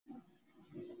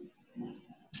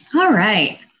All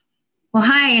right. Well,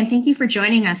 hi, and thank you for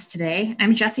joining us today.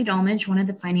 I'm Jessie Dolmage, one of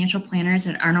the financial planners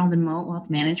at Arnold and Moat Wealth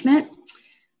Management.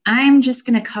 I'm just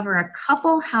going to cover a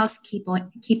couple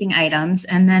housekeeping items,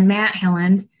 and then Matt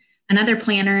Hilland, another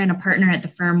planner and a partner at the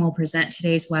firm, will present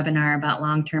today's webinar about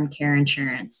long-term care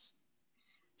insurance.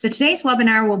 So today's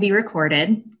webinar will be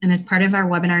recorded and is part of our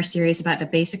webinar series about the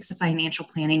basics of financial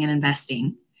planning and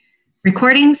investing.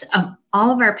 Recordings of all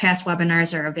of our past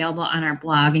webinars are available on our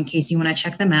blog in case you want to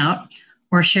check them out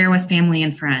or share with family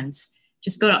and friends.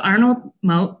 Just go to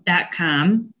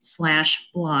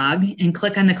arnoldmoat.com/blog and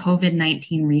click on the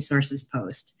COVID-19 resources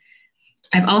post.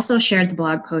 I've also shared the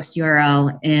blog post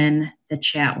URL in the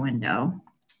chat window.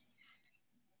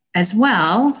 As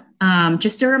well,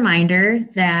 just a reminder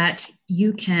that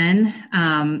you can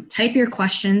type your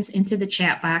questions into the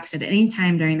chat box at any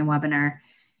time during the webinar,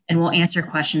 and we'll answer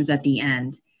questions at the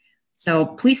end. So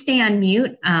please stay on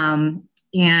mute,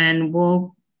 and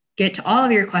we'll get to all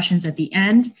of your questions at the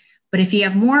end. But if you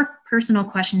have more personal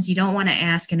questions you don't want to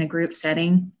ask in a group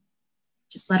setting,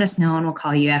 just let us know and we'll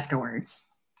call you afterwards.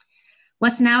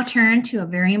 Let's now turn to a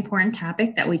very important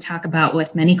topic that we talk about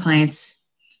with many clients.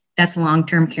 That's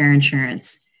long-term care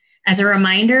insurance. As a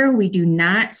reminder, we do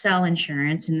not sell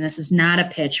insurance, and this is not a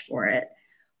pitch for it.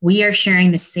 We are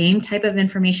sharing the same type of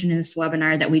information in this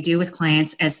webinar that we do with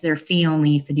clients as their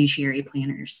fee-only fiduciary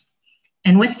planners.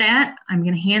 And with that, I'm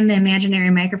going to hand the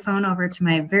imaginary microphone over to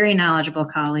my very knowledgeable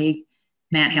colleague,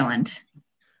 Matt Hilland.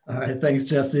 All right, thanks,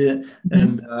 Jessie.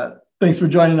 And thanks for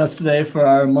joining us today for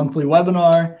our monthly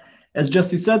webinar. As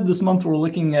Jessie said, this month we're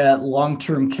looking at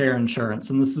long-term care insurance.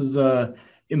 And this is an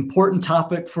important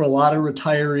topic for a lot of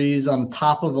retirees, on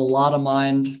top of a lot of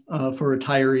mind for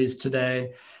retirees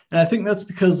today. And I think that's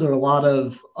because there are a lot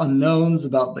of unknowns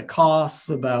about the costs,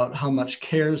 about how much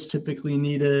care is typically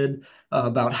needed,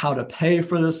 about how to pay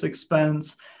for this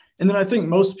expense. And then I think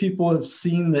most people have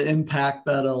seen the impact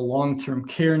that a long-term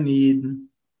care need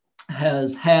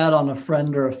has had on a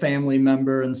friend or a family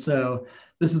member. And so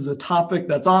this is a topic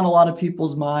that's on a lot of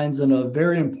people's minds and a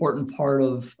very important part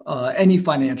of any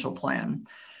financial plan.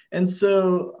 And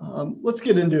so let's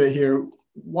get into it here.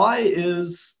 Why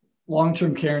is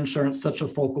long-term care insurance such a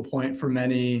focal point for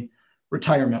many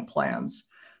retirement plans?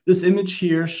 This image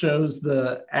here shows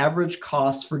the average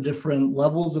cost for different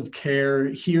levels of care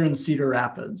here in Cedar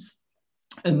Rapids.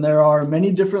 And there are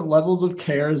many different levels of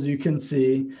care, as you can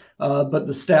see, but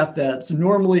the stat that's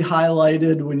normally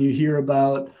highlighted when you hear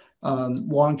about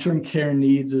long-term care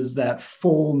needs is that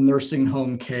full nursing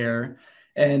home care.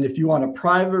 And if you want a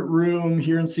private room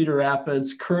here in Cedar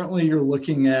Rapids, currently you're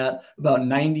looking at about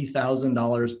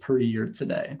 $90,000 per year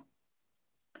today.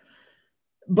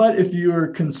 But if you're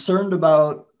concerned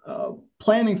about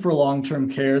planning for long-term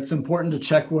care, it's important to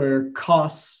check where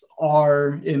costs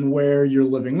are in where you're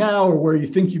living now or where you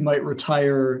think you might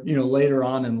retire, later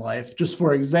on in life. Just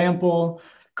for example,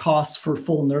 costs for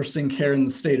full nursing care in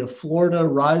the state of Florida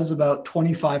rise about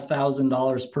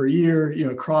 $25,000 per year,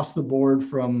 across the board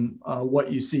from what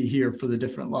you see here for the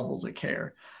different levels of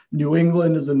care. New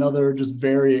England is another just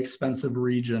very expensive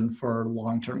region for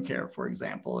long-term care, for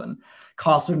example. And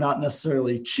costs are not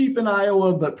necessarily cheap in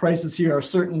Iowa, but prices here are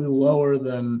certainly lower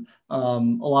than a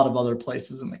lot of other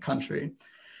places in the country.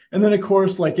 And then, of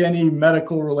course, like any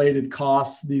medical related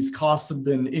costs, these costs have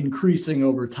been increasing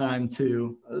over time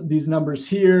too. These numbers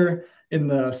here in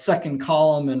the second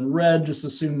column in red just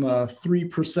assume a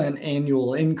 3%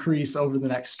 annual increase over the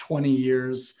next 20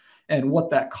 years and what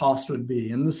that cost would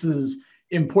be. And this is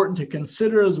important to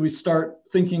consider as we start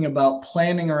thinking about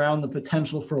planning around the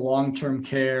potential for long-term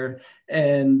care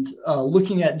and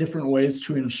looking at different ways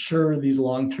to ensure these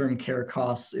long-term care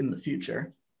costs in the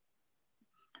future.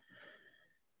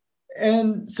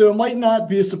 And so it might not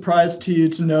be a surprise to you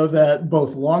to know that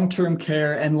both long-term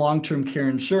care and long-term care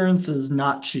insurance is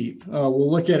not cheap. We'll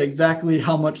look at exactly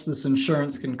how much this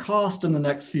insurance can cost in the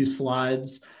next few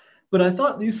slides. But I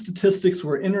thought these statistics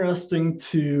were interesting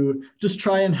to just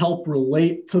try and help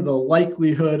relate to the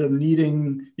likelihood of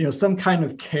needing, some kind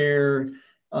of care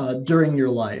during your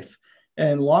life.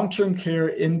 And long-term care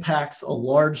impacts a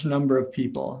large number of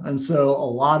people. And so a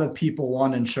lot of people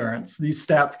want insurance. These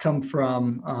stats come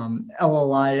from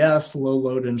LLIS, Low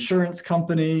Load Insurance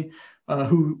Company,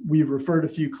 who we've referred a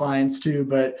few clients to,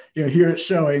 but here it's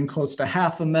showing close to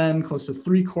half of men, close to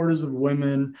 3/4 of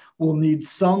women will need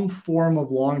some form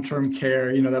of long-term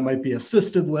care, that might be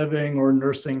assisted living or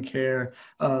nursing care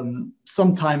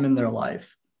sometime in their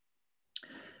life.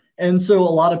 And so a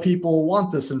lot of people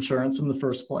want this insurance in the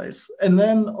first place. And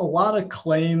then a lot of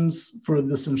claims for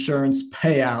this insurance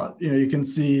pay out. You can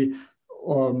see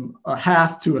a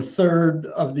half to a third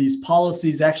of these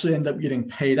policies actually end up getting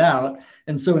paid out.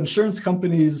 And so insurance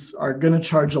companies are going to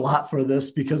charge a lot for this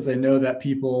because they know that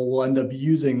people will end up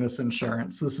using this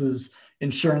insurance. This is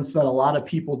insurance that a lot of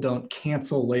people don't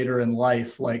cancel later in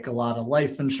life, like a lot of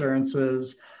life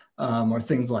insurances or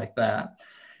things like that.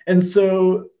 And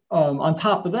so on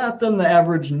top of that, then the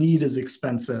average need is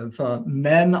expensive.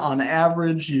 Men on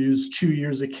average use 2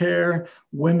 years of care,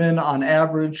 women on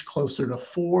average closer to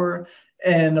 4,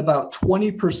 and about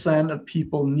 20% of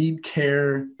people need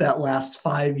care that lasts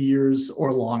 5 years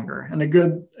or longer. And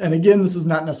again, this is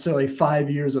not necessarily 5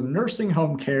 years of nursing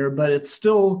home care, but it's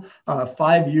still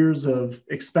 5 years of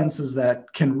expenses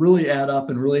that can really add up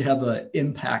and really have an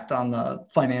impact on the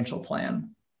financial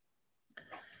plan.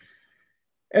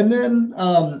 And then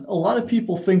a lot of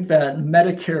people think that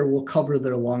Medicare will cover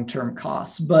their long-term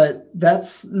costs, but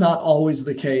that's not always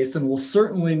the case and will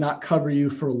certainly not cover you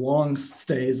for long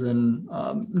stays in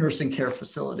nursing care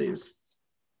facilities.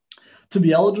 To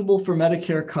be eligible for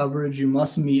Medicare coverage, you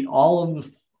must meet all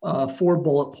of the 4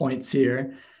 bullet points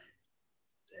here.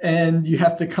 And you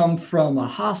have to come from a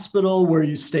hospital where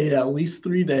you stayed at least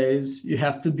 3 days. You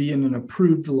have to be in an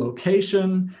approved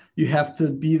location. You have to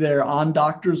be there on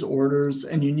doctor's orders,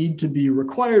 and you need to be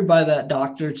required by that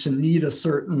doctor to need a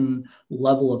certain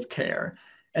level of care.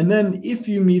 And then if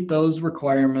you meet those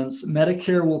requirements,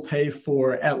 Medicare will pay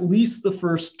for at least the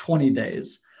first 20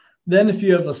 days. Then if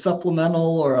you have a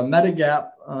supplemental or a Medigap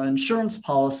insurance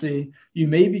policy, you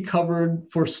may be covered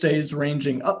for stays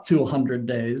ranging up to 100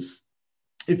 days.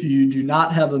 If you do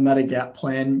not have a Medigap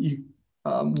plan, you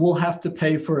will have to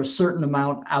pay for a certain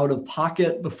amount out of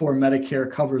pocket before Medicare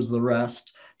covers the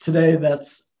rest. Today,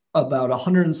 that's about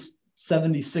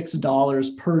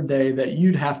 $176 per day that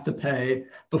you'd have to pay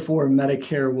before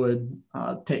Medicare would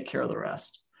take care of the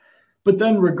rest. But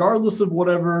then regardless of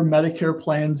whatever Medicare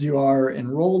plans you are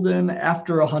enrolled in,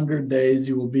 after 100 days,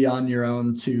 you will be on your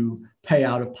own to pay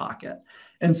out of pocket.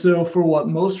 And so for what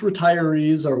most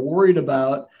retirees are worried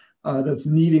about, that's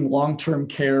needing long-term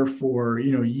care for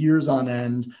years on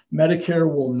end,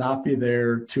 Medicare will not be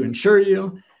there to insure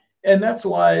you. And that's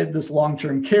why this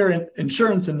long-term care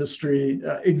insurance industry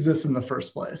exists in the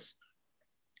first place.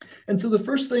 And so the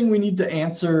first thing we need to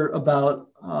answer about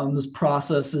this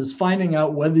process is finding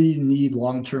out whether you need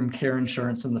long-term care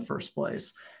insurance in the first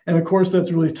place. And of course,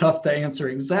 that's really tough to answer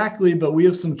exactly, but we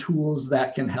have some tools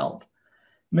that can help.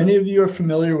 Many of you are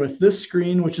familiar with this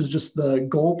screen, which is just the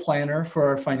goal planner for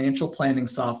our financial planning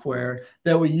software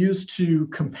that we use to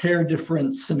compare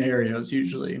different scenarios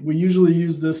usually. We usually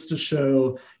use this to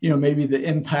show, maybe the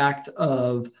impact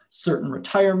of certain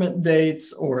retirement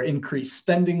dates or increased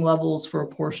spending levels for a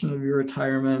portion of your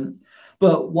retirement.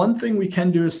 But one thing we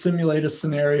can do is simulate a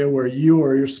scenario where you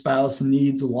or your spouse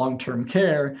needs long-term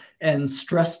care and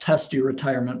stress test your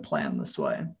retirement plan this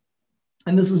way.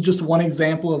 And this is just one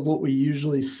example of what we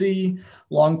usually see.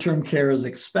 Long-term care is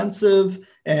expensive.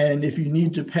 And if you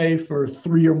need to pay for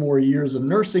 3 or more years of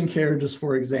nursing care, just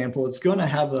for example, it's going to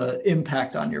have an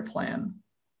impact on your plan.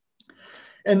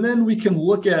 And then we can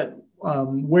look at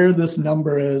where this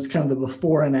number is, kind of the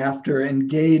before and after, and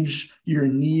gauge your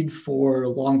need for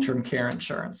long-term care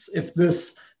insurance. If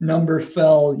this number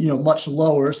fell, much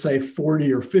lower, say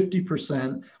 40 or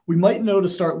 50%, we might know to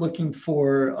start looking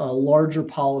for a larger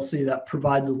policy that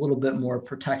provides a little bit more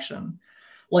protection.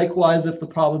 Likewise, if the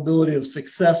probability of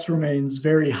success remains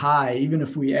very high, even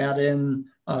if we add in,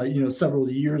 several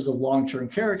years of long-term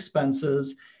care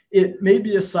expenses, it may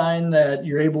be a sign that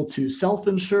you're able to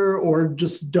self-insure or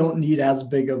just don't need as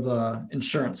big of an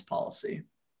insurance policy.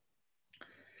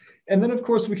 And then, of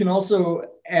course, we can also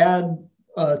add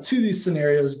to these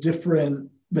scenarios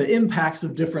the impacts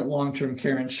of different long-term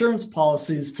care insurance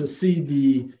policies to see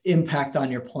the impact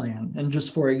on your plan. And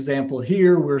just for example,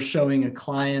 here we're showing a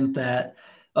client that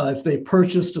if they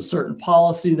purchased a certain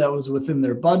policy that was within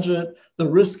their budget, the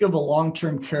risk of a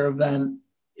long-term care event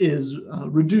is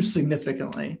reduced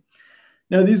significantly.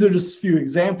 Now, these are just a few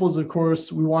examples. Of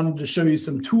course, we wanted to show you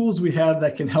some tools we have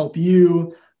that can help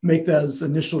you make those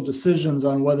initial decisions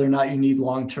on whether or not you need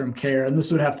long-term care. And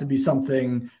this would have to be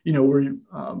something, we're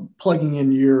plugging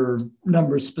in your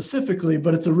numbers specifically,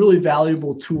 but it's a really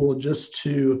valuable tool just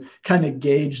to kind of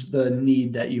gauge the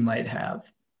need that you might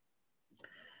have.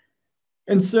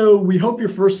 And so we hope your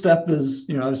first step is,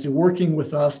 obviously working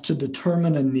with us to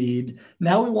determine a need.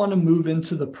 Now we want to move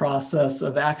into the process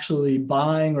of actually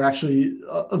buying or actually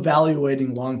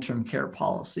evaluating long-term care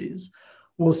policies.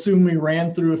 We'll assume we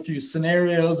ran through a few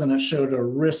scenarios and it showed a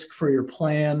risk for your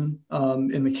plan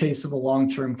in the case of a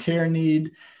long-term care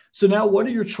need. So now what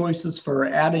are your choices for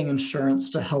adding insurance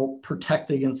to help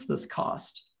protect against this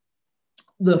cost?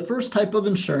 The first type of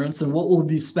insurance, and what we'll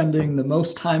be spending the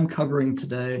most time covering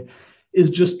today, is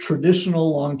just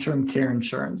traditional long-term care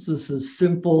insurance. This is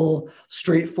simple,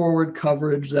 straightforward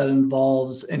coverage that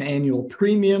involves an annual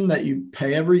premium that you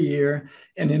pay every year,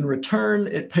 and in return,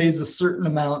 it pays a certain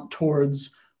amount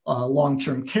towards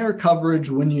long-term care coverage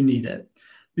when you need it.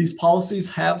 These policies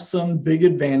have some big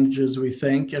advantages, we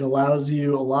think. It allows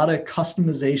you a lot of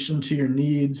customization to your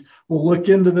needs. We'll look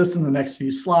into this in the next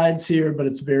few slides here, but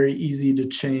it's very easy to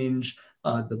change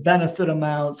the benefit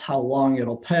amounts, how long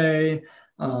it'll pay,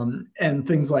 and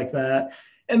things like that.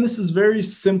 And this is very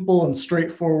simple and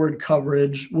straightforward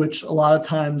coverage, which a lot of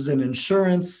times in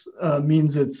insurance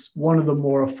means it's one of the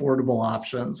more affordable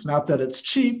options. Not that it's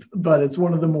cheap, but it's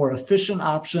one of the more efficient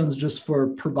options just for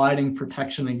providing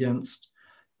protection against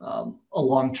a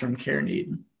long-term care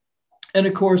need. And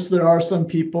of course, there are some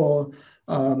people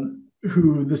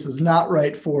who this is not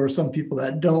right for, some people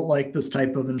that don't like this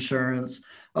type of insurance.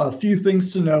 A few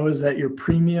things to know is that your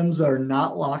premiums are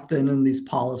not locked in these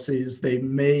policies. They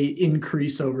may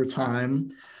increase over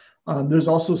time. There's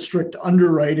also strict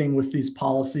underwriting with these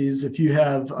policies. If you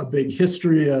have a big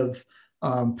history of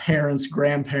parents,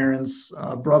 grandparents,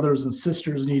 brothers and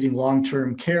sisters needing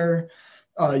long-term care,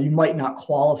 you might not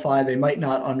qualify. They might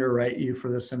not underwrite you for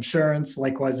this insurance.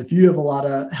 Likewise, if you have a lot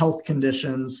of health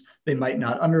conditions, they might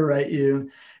not underwrite you.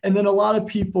 And then a lot of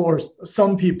people, or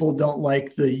some people, don't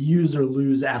like the use or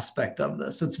lose aspect of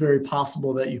this. It's very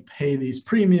possible that you pay these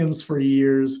premiums for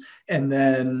years and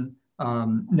then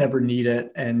never need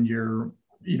it, and your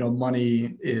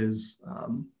money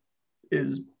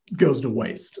goes to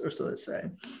waste, or so they say.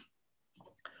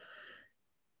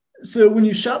 So when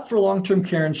you shop for long-term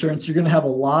care insurance, you're going to have a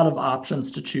lot of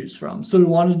options to choose from. So we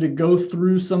wanted to go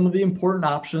through some of the important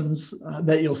options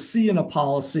that you'll see in a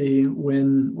policy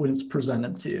when it's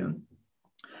presented to you.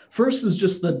 First is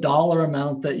just the dollar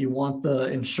amount that you want the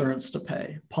insurance to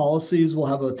pay. Policies will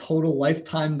have a total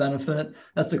lifetime benefit.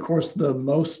 That's, of course, the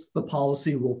most the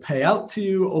policy will pay out to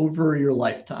you over your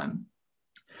lifetime.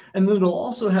 And then it'll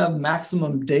also have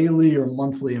maximum daily or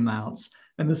monthly amounts.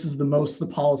 And this is the most the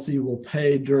policy will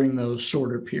pay during those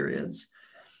shorter periods.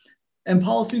 And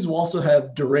policies will also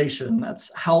have duration. That's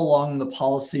how long the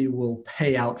policy will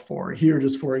pay out for. Here,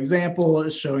 just for example,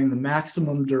 is showing the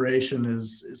maximum duration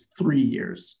is 3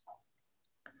 years.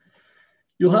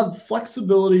 You'll have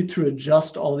flexibility to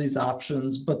adjust all these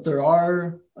options, but there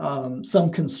are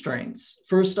some constraints.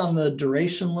 First, on the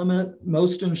duration limit,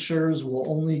 most insurers will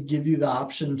only give you the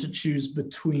option to choose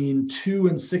between 2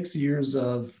 and 6 years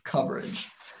of coverage.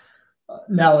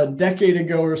 Now, a decade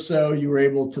ago or so, you were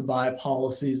able to buy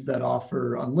policies that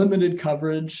offer unlimited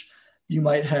coverage. You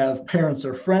might have parents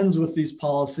or friends with these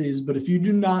policies, but if you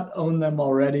do not own them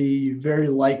already, you very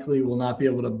likely will not be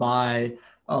able to buy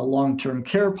a long-term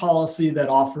care policy that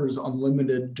offers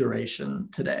unlimited duration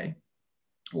today.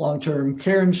 Long-term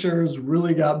care insurers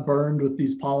really got burned with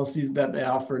these policies that they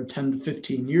offered 10 to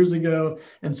 15 years ago,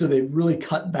 and so they've really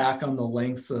cut back on the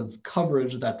lengths of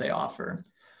coverage that they offer.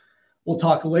 We'll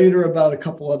talk later about a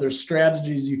couple other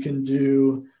strategies you can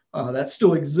do that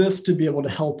still exist to be able to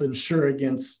help insure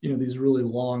against these really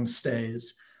long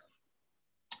stays.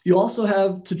 You also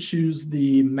have to choose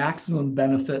the maximum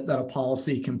benefit that a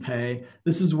policy can pay.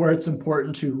 This is where it's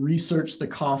important to research the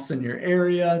costs in your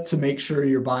area to make sure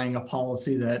you're buying a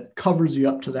policy that covers you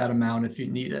up to that amount if you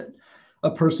need it.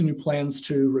 A person who plans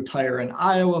to retire in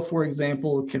Iowa, for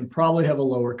example, can probably have a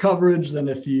lower coverage than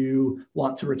if you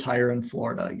want to retire in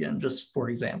Florida, again, just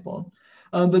for example.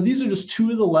 But these are just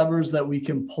two of the levers that we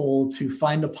can pull to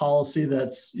find a policy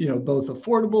that's both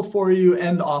affordable for you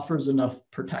and offers enough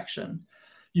protection.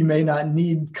 You may not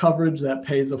need coverage that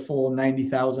pays a full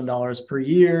 $90,000 per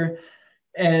year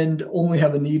and only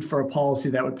have a need for a policy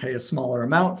that would pay a smaller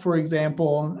amount, for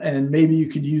example. And maybe you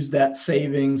could use that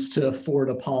savings to afford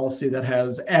a policy that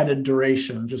has added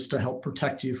duration just to help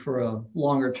protect you for a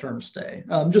longer term stay.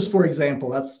 Just for example,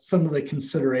 that's some of the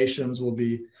considerations we'll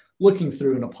be looking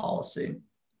through in a policy.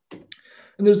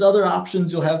 And there's other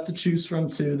options you'll have to choose from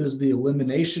too. There's the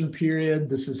elimination period.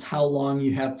 This is how long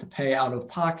you have to pay out of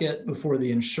pocket before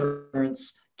the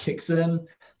insurance kicks in.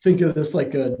 Think of this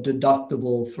like a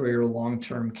deductible for your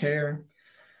long-term care.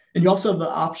 And you also have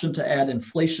the option to add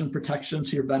inflation protection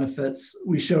to your benefits.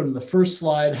 We showed in the first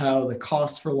slide how the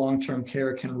cost for long-term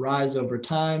care can rise over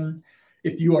time.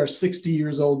 If you are 60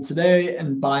 years old today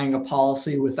and buying a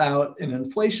policy without an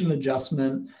inflation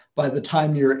adjustment, by the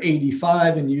time you're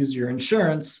 85 and use your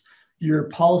insurance, your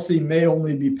policy may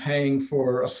only be paying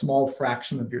for a small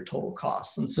fraction of your total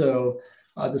costs. And so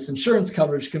this insurance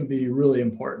coverage can be really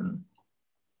important.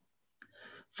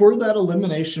 For that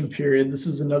elimination period, this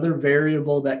is another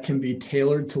variable that can be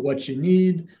tailored to what you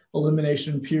need.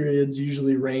 Elimination periods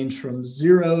usually range from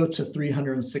 0 to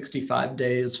 365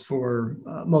 days for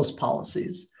most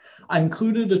policies. I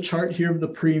included a chart here of the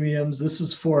premiums. This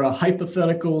is for a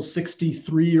hypothetical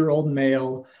 63-year-old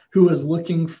male who is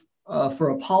looking for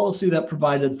a policy that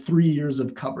provided 3 years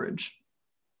of coverage.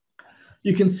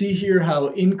 You can see here how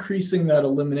increasing that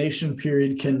elimination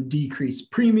period can decrease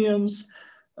premiums.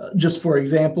 Just for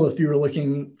example, if you were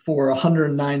looking for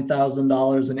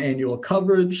 $109,000 in annual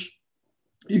coverage,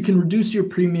 you can reduce your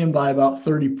premium by about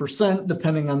 30%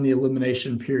 depending on the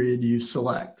elimination period you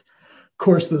select. Of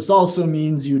course, this also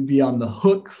means you'd be on the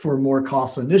hook for more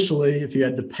costs initially if you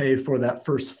had to pay for that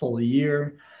first full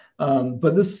year.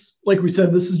 But this, like we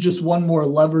said, this is just one more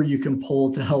lever you can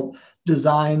pull to help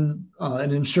design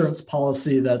an insurance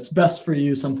policy that's best for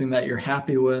you, something that you're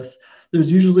happy with.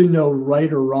 There's usually no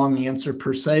right or wrong answer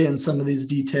per se in some of these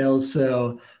details.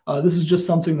 So this is just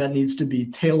something that needs to be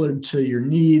tailored to your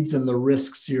needs and the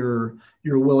risks you're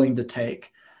willing to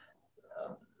take.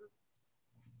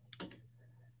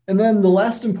 And then the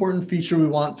last important feature we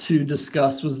want to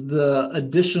discuss was the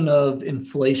addition of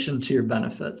inflation to your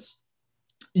benefits.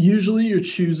 Usually you're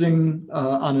choosing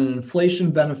on an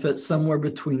inflation benefit somewhere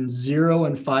between 0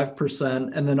 and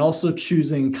 5%, and then also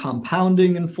choosing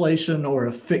compounding inflation or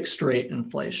a fixed rate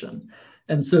inflation.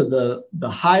 And so the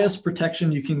highest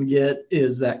protection you can get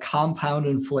is that compound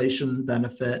inflation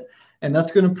benefit, and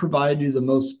that's going to provide you the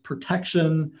most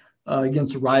protection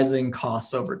against rising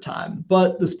costs over time.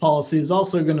 But this policy is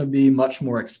also going to be much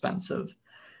more expensive.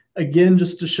 Again,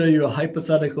 just to show you a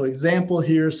hypothetical example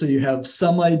here, so you have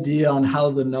some idea on how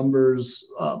the numbers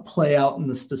play out in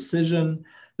this decision.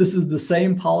 This is the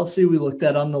same policy we looked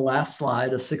at on the last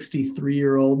slide, a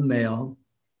 63-year-old male,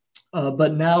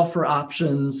 but now for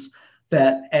options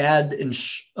that add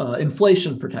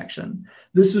inflation protection.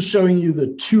 This is showing you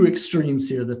the two extremes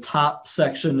here. The top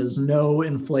section is no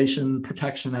inflation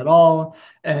protection at all,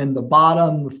 and the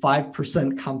bottom,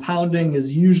 5% compounding,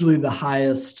 is usually the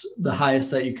highest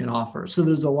that you can offer. So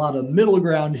there's a lot of middle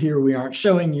ground here we aren't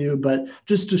showing you, but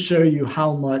just to show you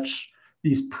how much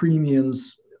these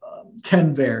premiums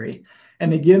can vary.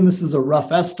 And again, this is a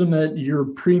rough estimate. Your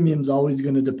premium's always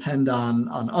going to depend on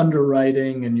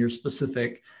underwriting and your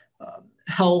specific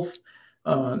health,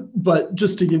 but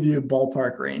just to give you a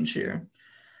ballpark range here.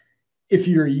 If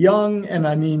you're young, and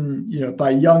I mean,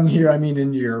 by young here, I mean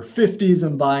in your 50s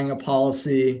and buying a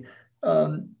policy,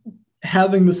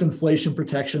 having this inflation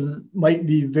protection might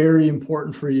be very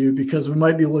important for you because we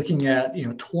might be looking at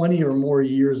 20 or more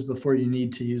years before you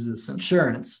need to use this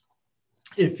insurance.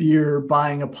 If you're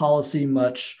buying a policy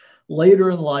much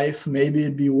later in life, maybe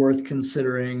it'd be worth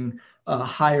considering a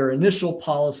higher initial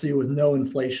policy with no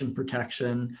inflation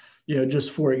protection.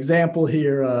 Just for example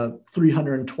here, a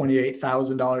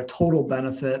 $328,000 total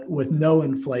benefit with no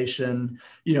inflation,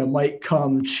 might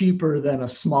come cheaper than a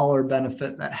smaller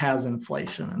benefit that has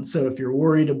inflation. And so if you're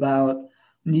worried about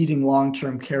needing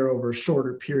long-term care over a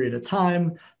shorter period of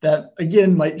time, that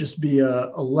again might just be a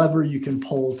lever you can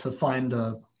pull to find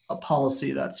a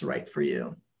policy that's right for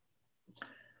you.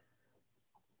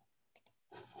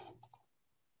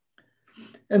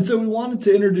 And so we wanted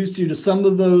to introduce you to some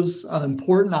of those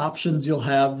important options you'll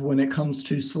have when it comes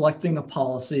to selecting a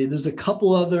policy. There's a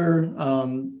couple other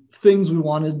things we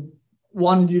wanted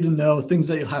you to know, things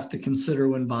that you'll have to consider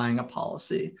when buying a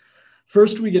policy.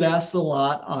 First, we get asked a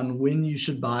lot on when you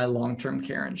should buy long-term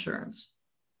care insurance.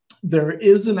 There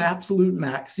is an absolute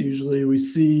max. Usually we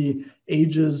see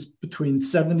ages between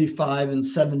 75 and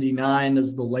 79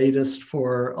 as the latest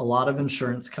for a lot of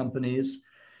insurance companies.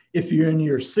 If you're in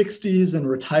your 60s and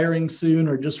retiring soon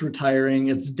or just retiring,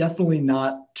 it's definitely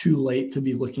not too late to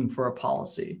be looking for a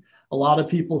policy. A lot of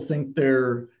people think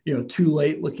they're too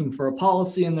late looking for a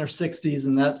policy in their 60s,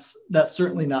 and that's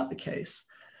certainly not the case.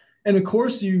 And of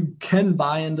course, you can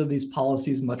buy into these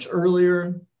policies much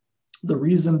earlier. The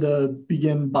reason to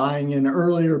begin buying in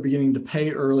earlier, beginning to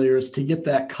pay earlier, is to get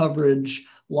that coverage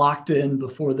locked in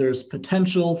before there's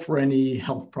potential for any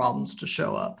health problems to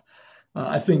show up.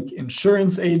 I think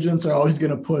insurance agents are always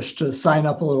going to push to sign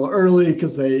up a little early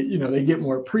because they get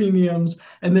more premiums,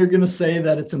 and they're going to say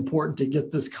that it's important to get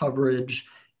this coverage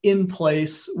in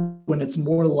place when it's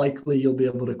more likely you'll be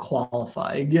able to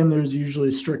qualify. Again, there's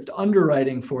usually strict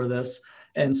underwriting for this,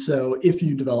 and so if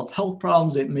you develop health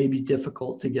problems, it may be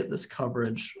difficult to get this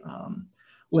coverage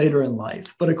later in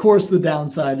life. But of course, the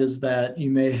downside is that you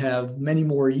may have many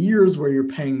more years where you're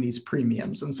paying these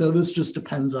premiums, and so this just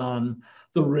depends on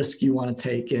the risk you want to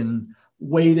take in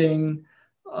waiting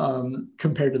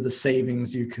compared to the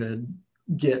savings you could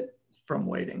get from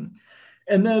waiting.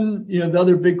 And then, the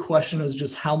other big question is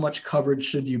just how much coverage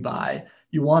should you buy?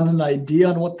 You want an idea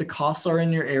on what the costs are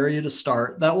in your area to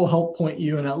start. That will help point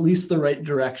you in at least the right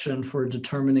direction for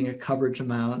determining a coverage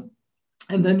amount.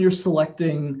 And then you're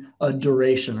selecting a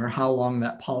duration or how long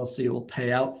that policy will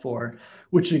pay out for,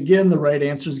 which again, the right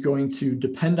answer is going to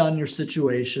depend on your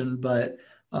situation. But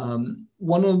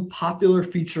one of the popular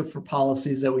feature for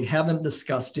policies that we haven't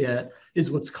discussed yet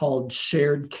is what's called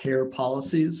shared care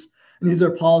policies. And these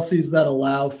are policies that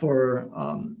allow for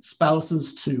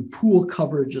spouses to pool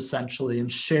coverage essentially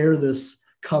and share this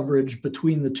coverage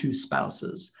between the two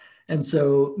spouses. And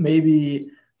so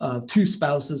maybe two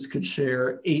spouses could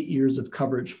share 8 years of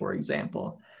coverage, for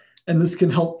example. And this can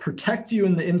help protect you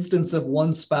in the instance of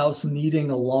one spouse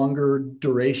needing a longer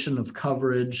duration of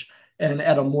coverage and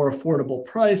at a more affordable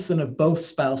price than if both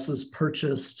spouses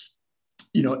purchased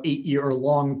 8-year or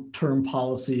long-term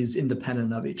policies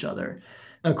independent of each other.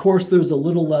 And of course, there's a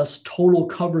little less total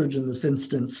coverage in this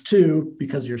instance too,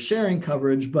 because you're sharing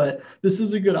coverage, but this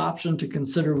is a good option to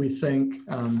consider, we think,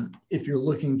 if you're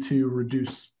looking to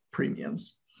reduce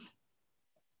premiums.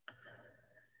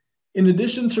 In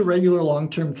addition to regular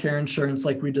long-term care insurance,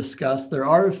 like we discussed, there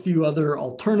are a few other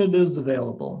alternatives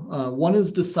available. One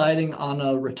is deciding on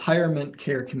a retirement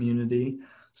care community.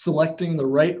 Selecting the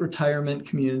right retirement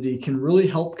community can really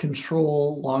help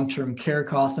control long-term care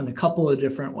costs in a couple of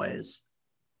different ways.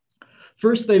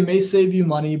 First, they may save you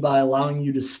money by allowing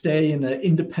you to stay in an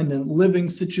independent living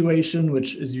situation,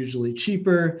 which is usually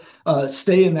cheaper,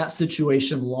 stay in that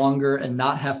situation longer and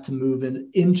not have to move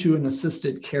into an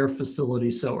assisted care facility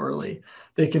so early.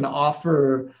 They can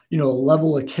offer, a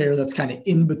level of care that's kind of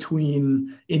in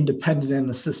between independent and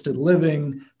assisted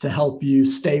living to help you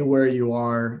stay where you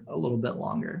are a little bit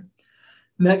longer.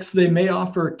 Next, they may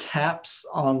offer caps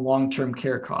on long-term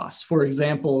care costs. For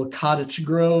example, Cottage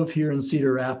Grove here in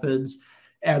Cedar Rapids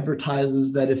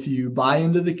advertises that if you buy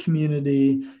into the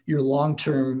community, your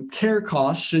long-term care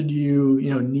costs, should you,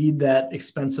 need that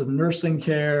expensive nursing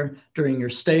care during your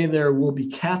stay there, will be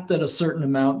capped at a certain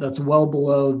amount that's well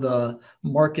below the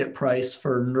market price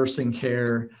for nursing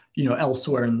care,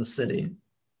 elsewhere in the city.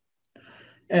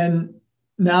 And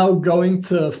now going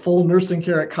to full nursing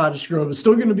care at Cottage Grove is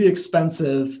still going to be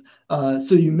expensive.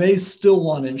 So you may still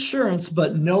want insurance,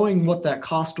 but knowing what that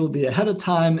cost will be ahead of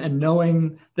time and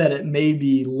knowing that it may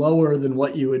be lower than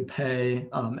what you would pay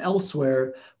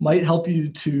elsewhere might help you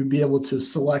to be able to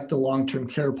select a long-term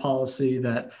care policy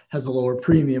that has a lower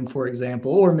premium, for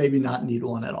example, or maybe not need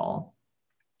one at all.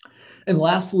 And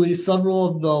lastly, several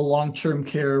of the long-term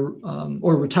care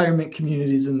or retirement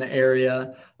communities in the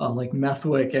area, like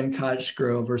Methwick and Cottage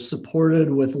Grove, are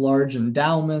supported with large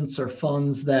endowments or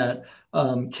funds that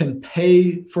can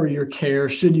pay for your care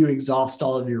should you exhaust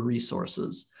all of your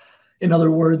resources. In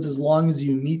other words, as long as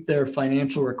you meet their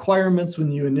financial requirements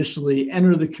when you initially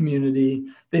enter the community,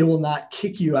 they will not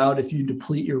kick you out if you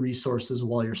deplete your resources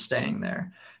while you're staying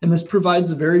there. And this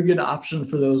provides a very good option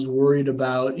for those worried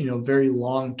about, very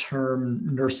long-term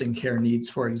nursing care needs,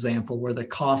 for example, where the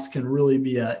cost can really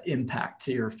be an impact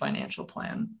to your financial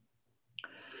plan.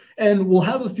 And we'll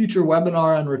have a future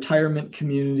webinar on retirement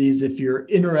communities if you're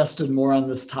interested more on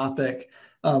this topic.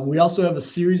 We also have a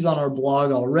series on our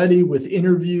blog already with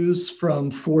interviews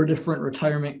from 4 different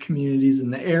retirement communities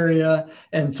in the area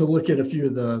and to look at a few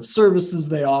of the services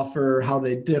they offer, how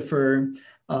they differ.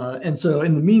 And so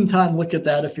in the meantime, look at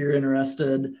that if you're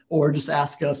interested, or just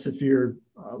ask us if you're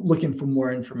looking for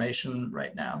more information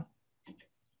right now.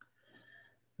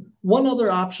 One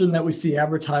other option that we see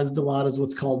advertised a lot is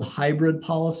what's called hybrid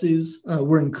policies.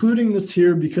 We're including this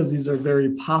here because these are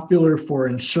very popular for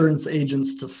insurance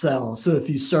agents to sell. So if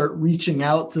you start reaching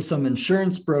out to some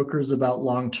insurance brokers about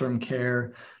long-term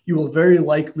care, you will very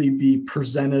likely be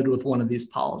presented with one of these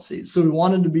policies. So we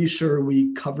wanted to be sure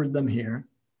we covered them here.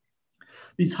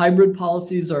 These hybrid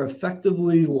policies are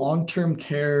effectively long-term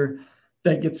care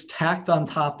that gets tacked on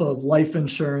top of life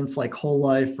insurance like whole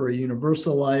life or a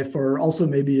universal life, or also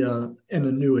maybe an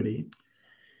annuity.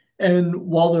 And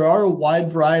while there are a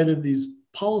wide variety of these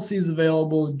policies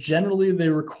available, generally they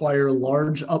require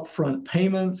large upfront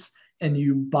payments, and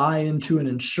you buy into an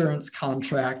insurance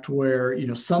contract where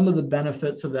some of the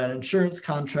benefits of that insurance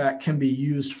contract can be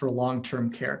used for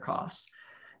long-term care costs.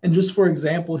 And just for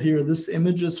example here, this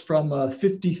image is from a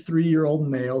 53-year-old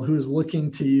male who's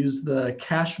looking to use the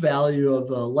cash value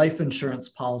of a life insurance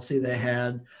policy they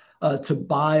had to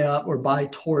buy up or buy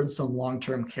towards some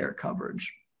long-term care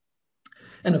coverage.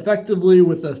 And effectively,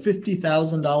 with a $50,000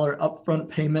 upfront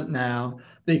payment now,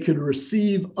 they could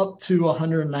receive up to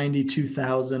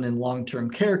 $192,000 in long-term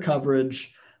care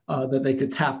coverage that they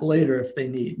could tap later if they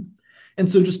need. And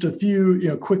so just a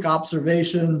few quick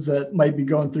observations that might be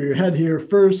going through your head here.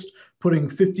 First, putting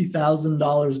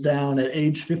 $50,000 down at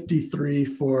age 53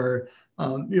 for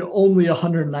only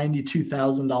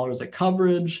 $192,000 of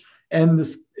coverage, and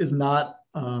this is not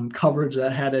coverage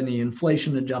that had any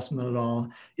inflation adjustment at all,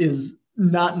 is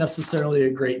not necessarily a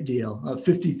great deal.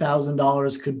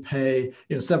 $50,000 could pay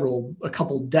a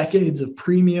couple decades of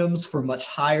premiums for much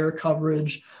higher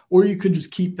coverage, or you could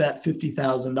just keep that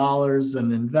 $50,000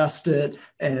 and invest it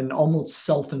and almost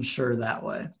self-insure that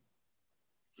way.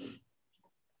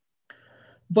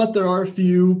 But there are a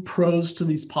few pros to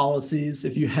these policies.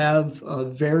 If you have a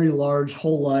very large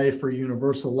whole life or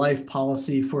universal life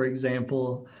policy, for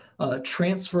example,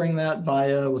 transferring that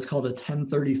via what's called a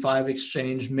 1035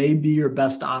 exchange may be your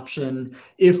best option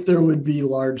if there would be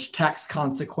large tax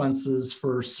consequences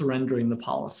for surrendering the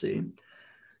policy.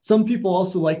 Some people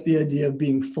also like the idea of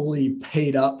being fully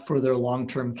paid up for their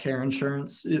long-term care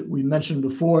insurance. We mentioned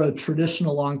before, a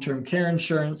traditional long-term care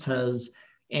insurance has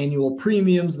annual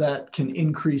premiums that can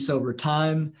increase over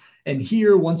time. And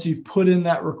here, once you've put in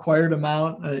that required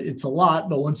amount, it's a lot,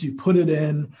 but once you put it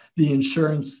in, the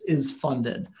insurance is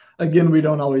funded. Again, we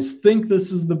don't always think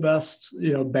this is the best,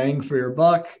 bang for your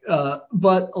buck,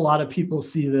 but a lot of people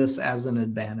see this as an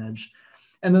advantage.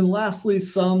 And then lastly,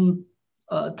 some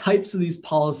types of these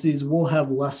policies will have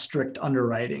less strict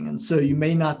underwriting. And so you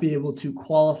may not be able to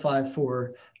qualify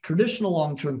for traditional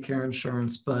long-term care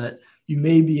insurance, but you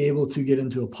may be able to get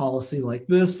into a policy like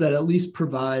this that at least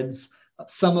provides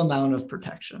some amount of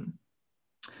protection.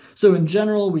 So in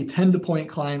general, we tend to point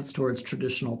clients towards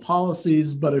traditional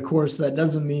policies, but of course, that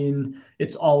doesn't mean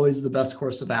it's always the best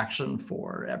course of action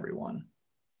for everyone.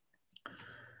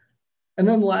 And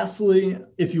then lastly,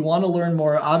 if you want to learn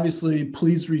more, obviously,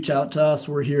 please reach out to us.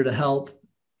 We're here to help.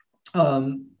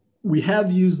 We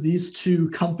have used these two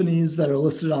companies that are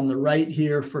listed on the right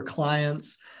here for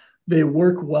clients. They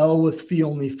work well with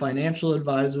fee-only financial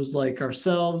advisors like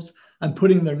ourselves. I'm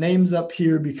putting their names up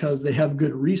here because they have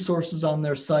good resources on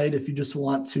their site if you just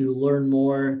want to learn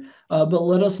more. But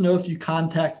let us know if you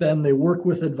contact them. They work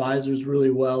with advisors really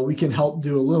well. We can help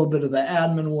do a little bit of the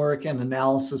admin work and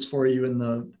analysis for you in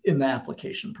the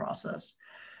application process.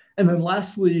 And then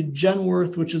lastly,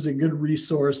 Genworth, which is a good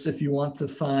resource if you want to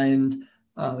find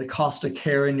the cost of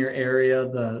care in your area.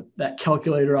 That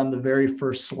calculator on the very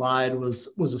first slide was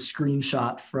a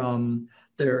screenshot from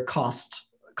their cost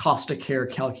of care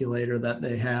calculator that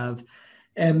they have.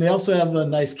 And they also have a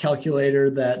nice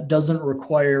calculator that doesn't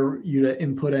require you to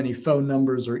input any phone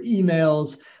numbers or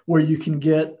emails, where you can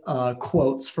get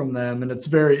quotes from them. And it's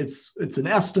an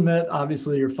estimate.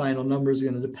 Obviously, your final number is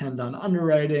going to depend on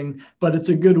underwriting, but it's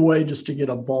a good way just to get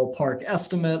a ballpark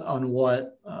estimate on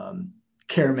what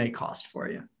care may cost for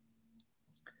you.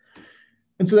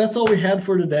 And so that's all we had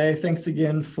for today. Thanks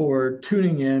again for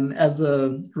tuning in. As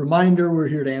a reminder, we're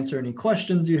here to answer any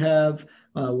questions you have.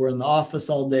 We're in the office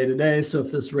all day today, so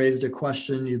if this raised a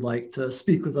question you'd like to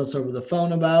speak with us over the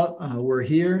phone about, we're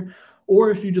here.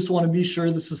 Or if you just want to be sure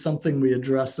this is something we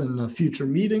address in a future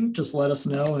meeting, just let us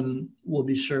know and we'll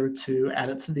be sure to add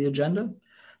it to the agenda.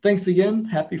 Thanks again.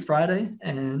 Happy Friday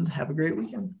and have a great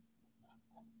weekend.